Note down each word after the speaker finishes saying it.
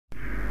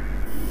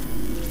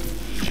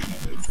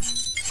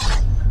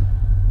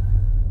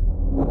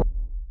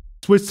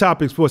Switch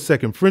topics for a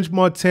second. French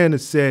Montana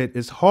said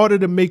it's harder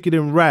to make it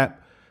in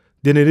rap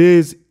than it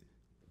is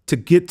to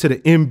get to the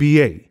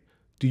NBA.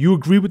 Do you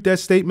agree with that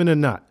statement or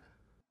not?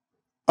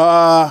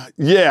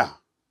 Yeah.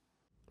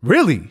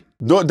 Really?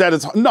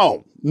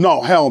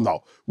 No, hell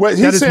no. Well,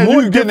 he That is said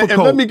more you get it, and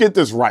difficult. let me get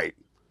this right.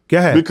 Go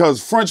ahead.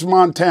 Because French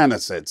Montana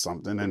said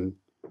something, and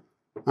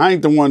I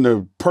ain't the one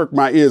to perk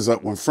my ears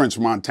up when French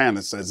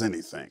Montana says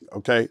anything,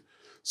 okay?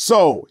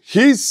 So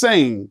he's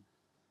saying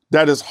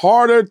that it's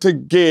harder to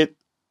get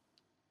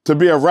to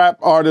be a rap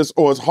artist,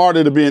 or it's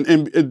harder to be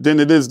than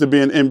it is to be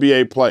an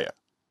NBA player.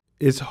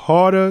 It's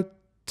harder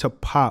to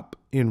pop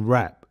in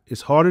rap.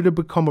 It's harder to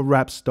become a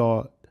rap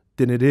star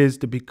than it is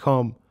to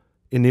become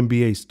an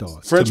NBA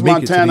star. French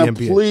Montana,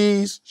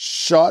 please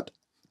shut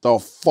the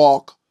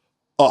fuck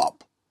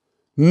up.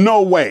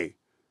 No way.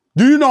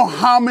 Do you know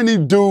how many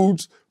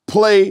dudes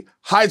play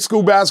high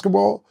school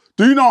basketball?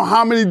 Do you know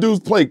how many dudes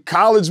play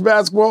college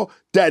basketball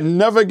that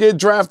never get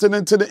drafted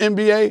into the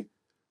NBA?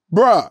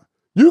 Bruh,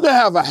 you can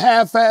have a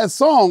half-ass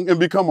song and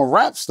become a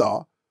rap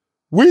star.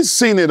 We've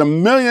seen it a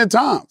million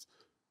times.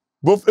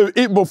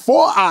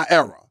 Before our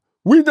era,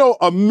 we know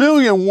a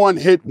million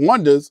one-hit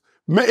wonders.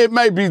 It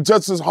may be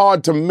just as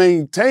hard to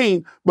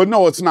maintain, but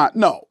no, it's not.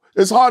 No,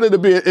 it's harder to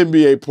be an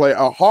NBA player,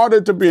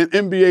 harder to be an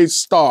NBA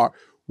star,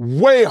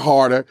 way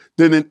harder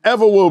than it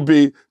ever will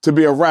be to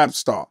be a rap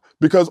star.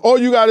 Because all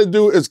you got to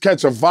do is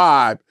catch a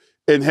vibe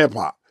in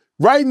hip-hop.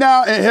 Right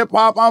now in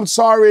hip-hop, I'm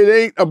sorry, it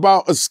ain't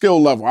about a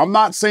skill level. I'm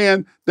not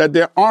saying that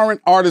there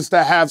aren't artists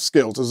that have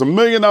skills. There's a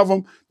million of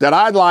them that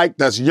I like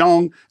that's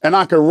young, and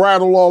I can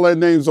rattle all their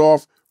names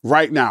off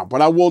right now,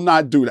 but I will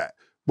not do that.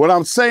 What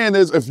I'm saying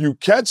is if you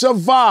catch a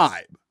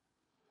vibe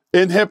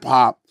in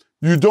hip-hop,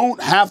 you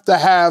don't have to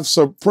have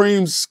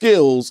supreme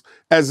skills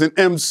as an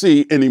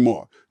MC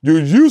anymore. You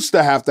used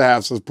to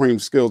have supreme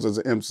skills as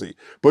an MC,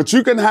 but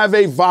you can have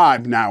a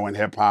vibe now in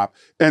hip-hop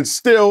and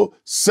still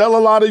sell a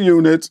lot of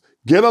units,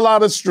 get a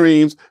lot of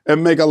streams,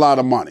 and make a lot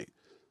of money.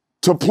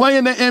 To play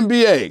in the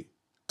NBA,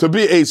 to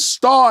be a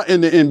star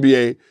in the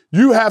NBA,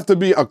 you have to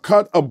be a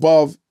cut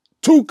above,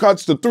 2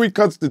 cuts to 3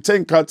 cuts to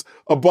 10 cuts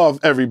above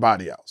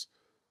everybody else.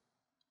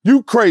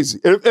 You crazy.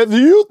 If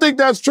you think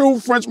that's true,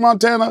 French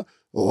Montana,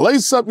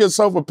 lace up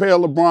yourself a pair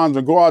of LeBrons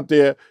and go out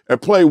there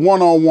and play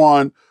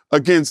one-on-one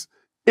against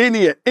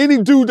any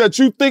dude that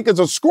you think is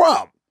a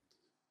scrub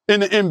in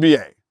the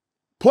NBA.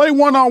 Play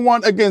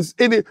one-on-one against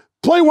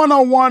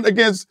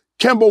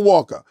Kemba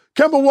Walker.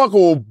 Kemba Walker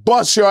will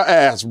bust your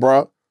ass,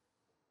 bro.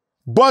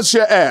 Bust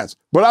your ass.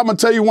 But I'm going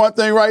to tell you one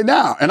thing right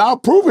now, and I'll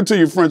prove it to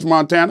you, French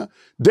Montana.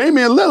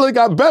 Damian Lillard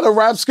got better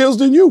rap skills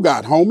than you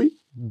got, homie.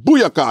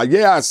 Booyaka.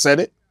 Yeah, I said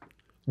it.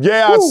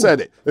 Yeah, I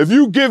said it. If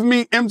you give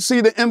me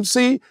MC to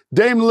MC,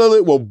 Dame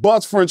Lillard will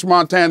bust French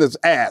Montana's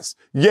ass.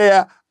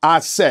 Yeah, I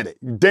said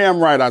it. Damn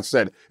right I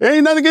said it. It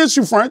ain't nothing against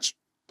you, French.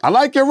 I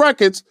like your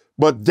records,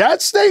 but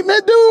that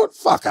statement, dude,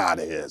 fuck out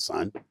of here,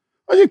 son.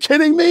 Are you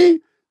kidding me?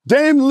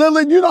 Dame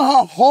Lillard, you know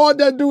how hard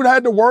that dude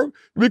had to work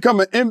to become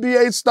an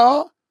NBA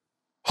star?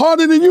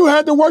 Harder than you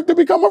had to work to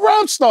become a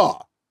rap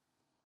star.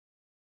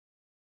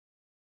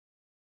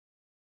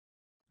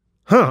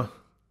 Huh.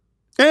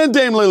 And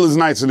Dame Lillard's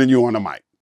nicer than you on the mic.